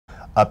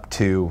up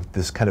to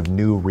this kind of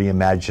new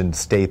reimagined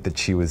state that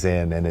she was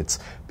in. And it's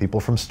people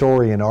from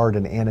story and art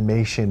and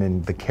animation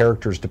and the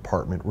characters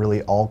department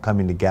really all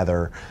coming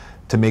together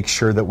to make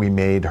sure that we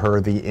made her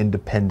the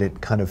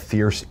independent, kind of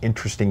fierce,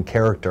 interesting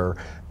character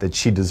that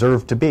she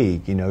deserved to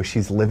be. You know,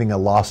 she's living a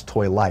lost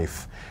toy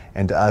life.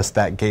 And to us,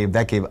 that gave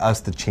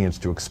us the chance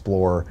to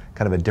explore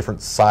kind of a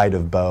different side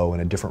of Bo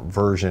and a different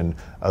version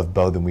of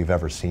Bo than we've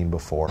ever seen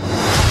before.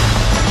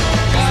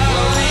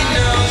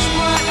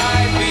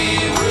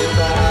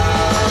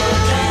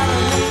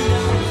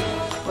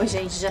 Oi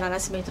gente, Gera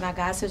Nascimento na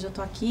Gácia, hoje eu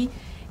tô aqui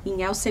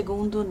em El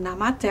Segundo na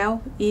Mattel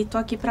e tô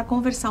aqui para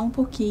conversar um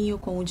pouquinho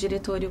com o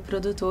diretor e o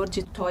produtor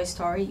de Toy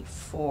Story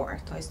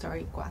 4, Toy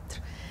Story 4.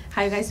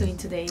 How are you guys doing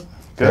today?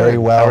 Very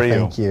well,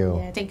 thank you.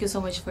 Yeah, thank you so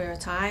much for your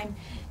time.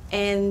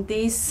 And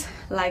this,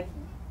 like,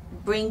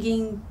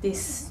 bringing this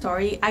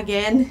story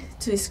again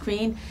to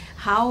screen,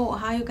 how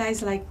you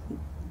guys like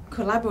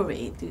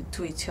collaborate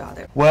to each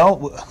other? Well,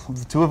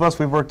 the two of us,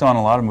 we've worked on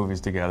a lot of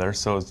movies together,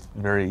 so it's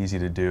very easy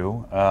to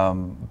do.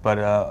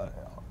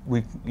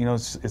 We, you know,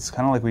 it's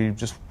kind of like we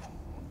just,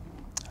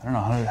 I don't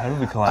know, how do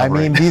we collaborate?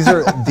 I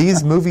mean,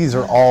 these movies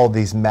are all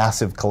these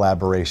massive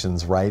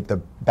collaborations, right?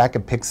 Back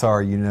at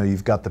Pixar, you know,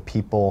 you've got the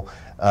people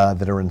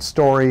that are in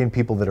story and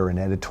people that are in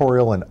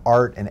editorial and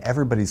art, and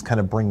everybody's kind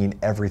of bringing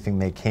everything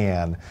they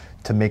can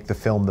to make the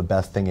film the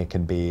best thing it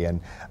can be.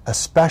 And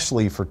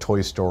especially for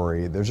Toy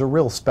Story, there's a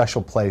real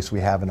special place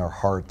we have in our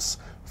hearts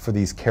for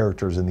these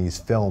characters in these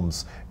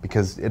films,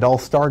 because it all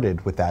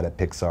started with that at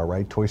Pixar,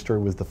 right? Toy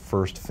Story was the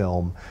first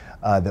film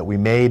that we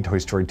made. Toy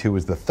Story 2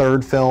 was the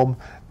third film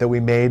that we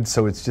made,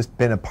 so it's just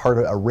been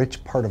a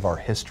rich part of our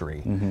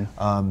history.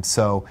 Mm-hmm.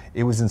 So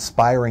it was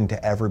inspiring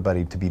to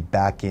everybody to be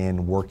back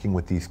in working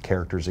with these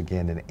characters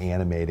again and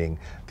animating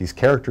these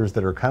characters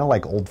that are kind of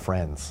like old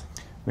friends.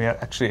 We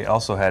actually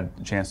also had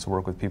a chance to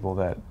work with people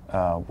that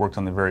worked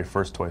on the very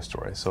first Toy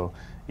Story. So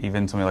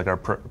even somebody like our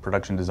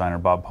production designer,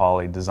 Bob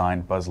Pauly,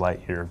 designed Buzz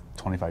Lightyear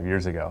 25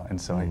 years ago, and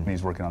so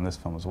he's working on this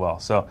film as well.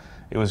 So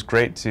it was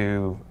great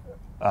to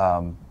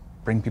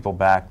bring people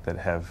back that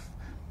have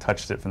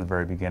touched it from the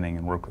very beginning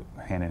and work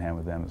hand in hand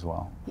with them as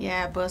well.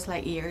 Yeah, Buzz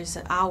Lightyear is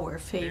our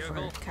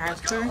favorite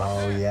character.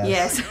 Oh, yes.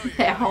 Yes,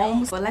 at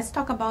home. But let's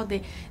talk about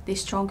the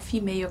strong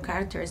female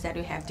characters that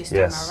we have this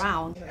time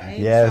around. Right?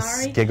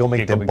 Yes, Sorry? Giggle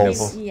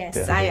McDimple. Yes,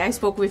 Yeah. I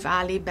spoke with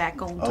Ali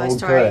back on Toy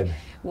Story. Good.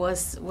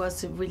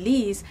 Was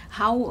released.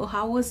 How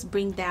was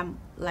bring them,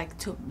 like,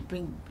 to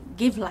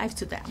give life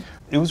to them?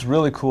 It was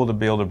really cool to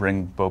be able to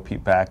bring Bo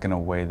Peep back in a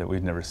way that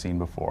we've never seen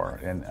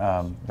before, and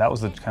that was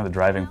the kind of the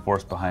driving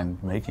force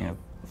behind making a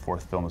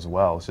fourth film as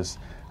well. It's just,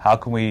 how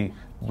can we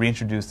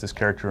reintroduce this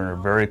character in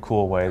a very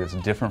cool way that's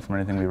different from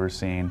anything we've ever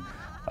seen,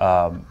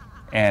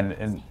 and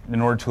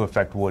in order to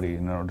affect Woody,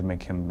 in order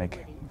to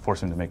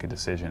force him to make a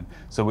decision.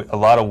 So a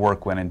lot of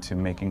work went into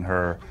making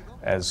her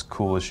as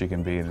cool as she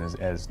can be, and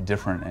as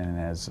different and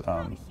as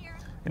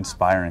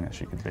inspiring as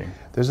she could be.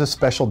 There's a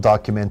special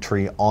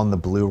documentary on the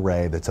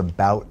Blu-ray that's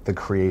about the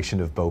creation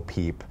of Bo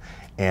Peep,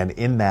 and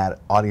in that,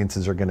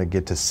 audiences are going to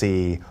get to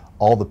see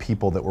all the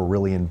people that were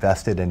really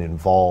invested and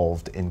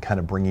involved in kind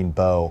of bringing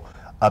Bo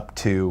up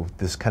to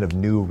this kind of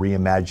new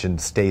reimagined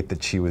state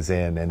that she was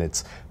in. And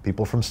it's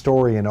people from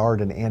story and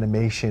art and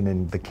animation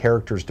and the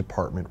characters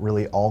department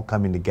really all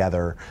coming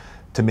together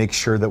to make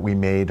sure that we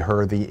made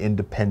her the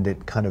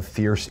independent, kind of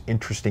fierce,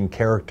 interesting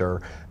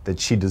character that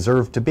she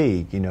deserved to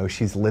be. You know,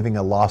 she's living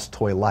a lost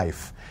toy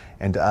life.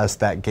 And to us,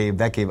 that gave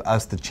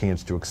us the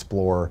chance to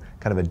explore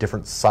kind of a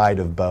different side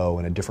of Bo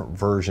and a different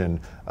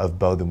version of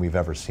Bo than we've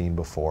ever seen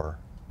before.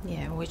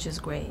 Yeah, which is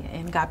great.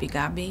 And Gabi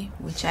Gabi,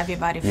 which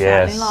everybody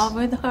fell in love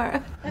with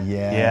her.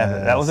 Yeah,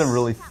 that was a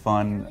really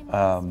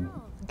fun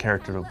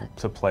character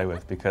to play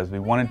with, because we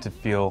wanted to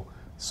feel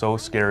so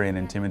scary and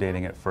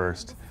intimidating at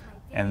first,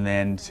 and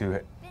then to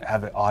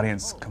have the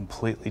audience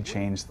completely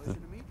change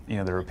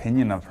their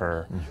opinion of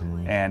her,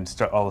 and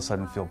start all of a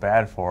sudden feel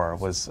bad for her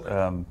was,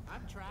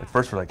 at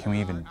first we're like, can we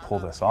even pull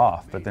this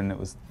off? But then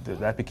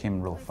that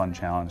became a real fun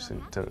challenge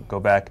to go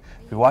back.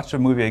 If you watch the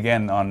movie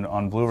again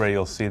on Blu-ray,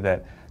 you'll see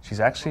that she's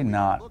actually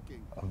not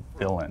a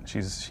villain.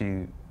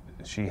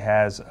 She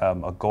has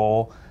a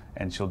goal,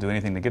 and she'll do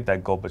anything to get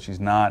that goal, but she's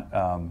not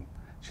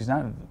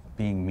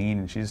being mean,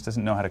 and she just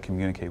doesn't know how to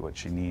communicate what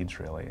she needs,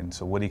 really. And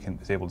so Woody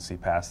is able to see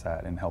past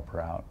that and help her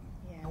out.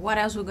 Yeah. What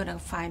else we're gonna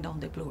find on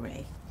the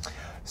Blu-ray?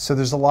 So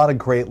there's a lot of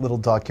great little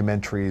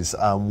documentaries.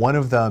 One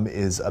of them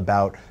is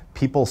about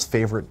people's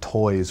favorite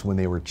toys when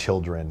they were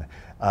children.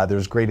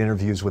 There's great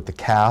interviews with the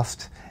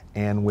cast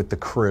and with the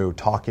crew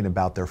talking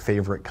about their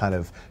favorite kind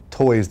of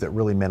toys that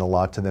really meant a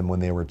lot to them when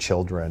they were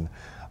children.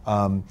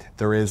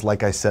 There is,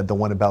 like I said, the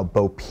one about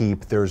Bo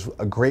Peep. There's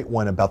a great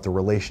one about the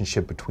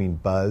relationship between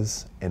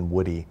Buzz and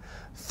Woody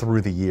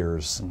through the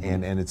years,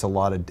 and it's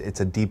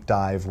a deep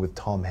dive with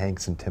Tom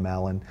Hanks and Tim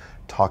Allen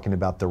talking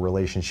about the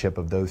relationship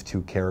of those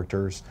two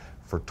characters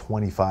for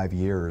 25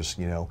 years,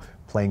 you know,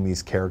 playing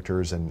these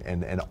characters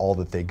and all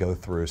that they go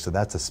through. So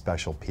that's a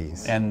special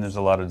piece. And there's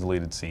a lot of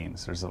deleted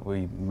scenes.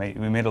 We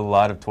made a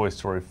lot of Toy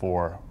Story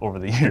 4 over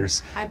the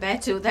years. I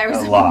bet you there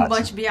is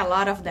must be a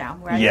lot of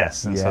them, right?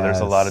 Yes, and so there's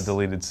a lot of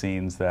deleted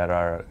scenes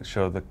that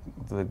show the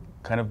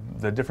kind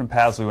of the different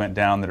paths we went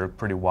down that are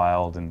pretty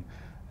wild, and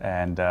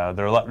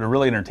they're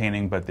really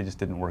entertaining, but they just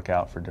didn't work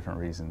out for different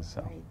reasons.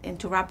 So. Right. And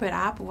to wrap it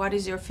up, what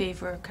is your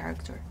favorite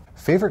character?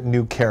 Favorite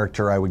new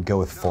character, I would go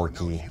with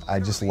Forky. I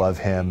just love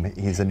him.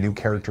 He's a new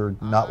character,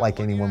 not like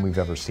anyone we've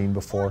ever seen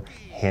before,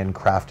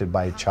 handcrafted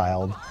by a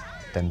child,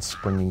 then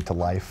springing to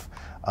life.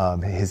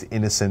 His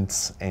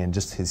innocence and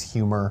just his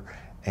humor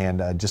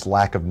and just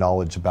lack of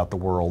knowledge about the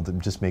world, it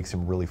just makes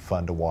him really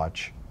fun to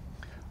watch.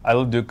 I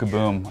love Duke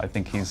Kaboom. I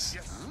think he's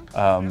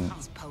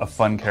a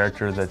fun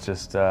character that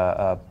just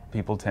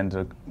people tend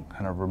to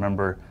kind of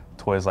remember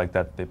toys like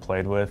that they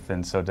played with,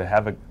 and so to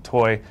have a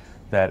toy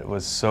that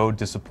was so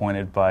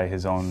disappointed by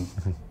his own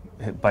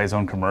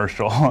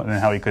commercial and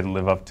how he couldn't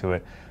live up to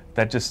it,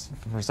 that just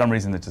for some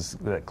reason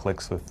that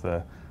clicks with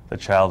the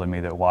child in me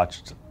that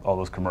watched all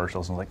those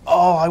commercials and was like,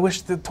 oh, I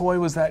wish the toy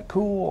was that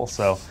cool.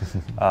 So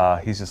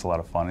he's just a lot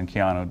of fun, and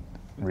Keanu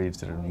Reeves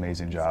did an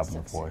amazing job in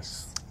the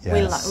voice.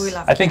 Yes. We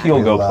love I think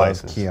he'll go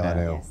places. Keanu.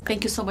 Yeah. Yes.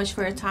 Thank you so much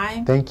for your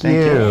time. Thank you.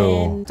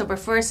 And October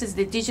 1st is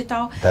the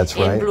digital. That's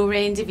right. And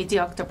Blu-ray and DVD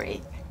October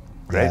 8th.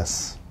 Great.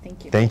 Yes.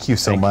 Thank you. Thank you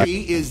so much.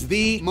 He is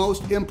the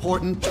most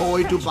important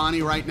toy to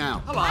Bonnie right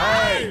now. Hello.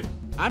 Hey,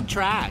 I'm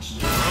trash.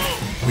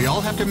 We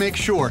all have to make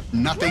sure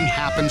nothing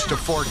happens to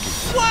Forky.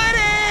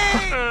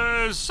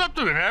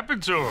 Something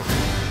happened to him.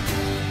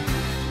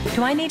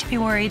 Do I need to be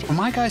worried? Well,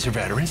 my guys are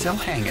veterans. They'll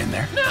hang in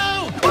there.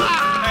 No!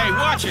 Hey,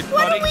 watch it,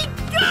 buddy. Where do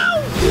we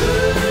go?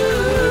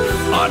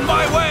 On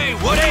my way,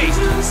 Woody!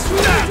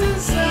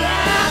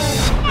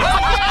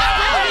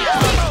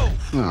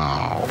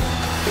 Oh.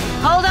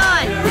 Hold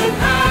on.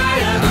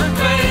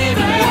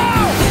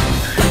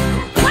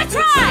 Let's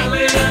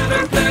ride!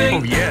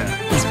 Oh, yeah.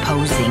 He's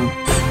posing.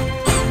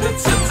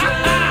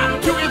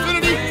 To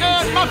infinity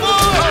and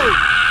bubble!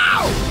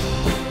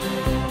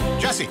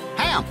 Jesse,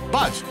 Ham,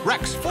 Buzz,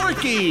 Rex,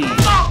 Forky!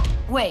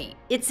 Wait,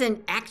 it's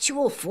an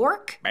actual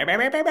fork?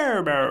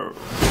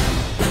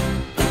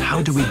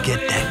 How do we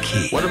get that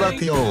key? What about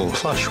the old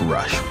plush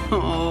rush?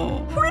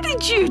 Oh, where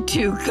did you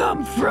two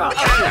come from?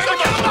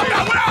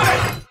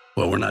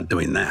 Well, we're not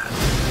doing that.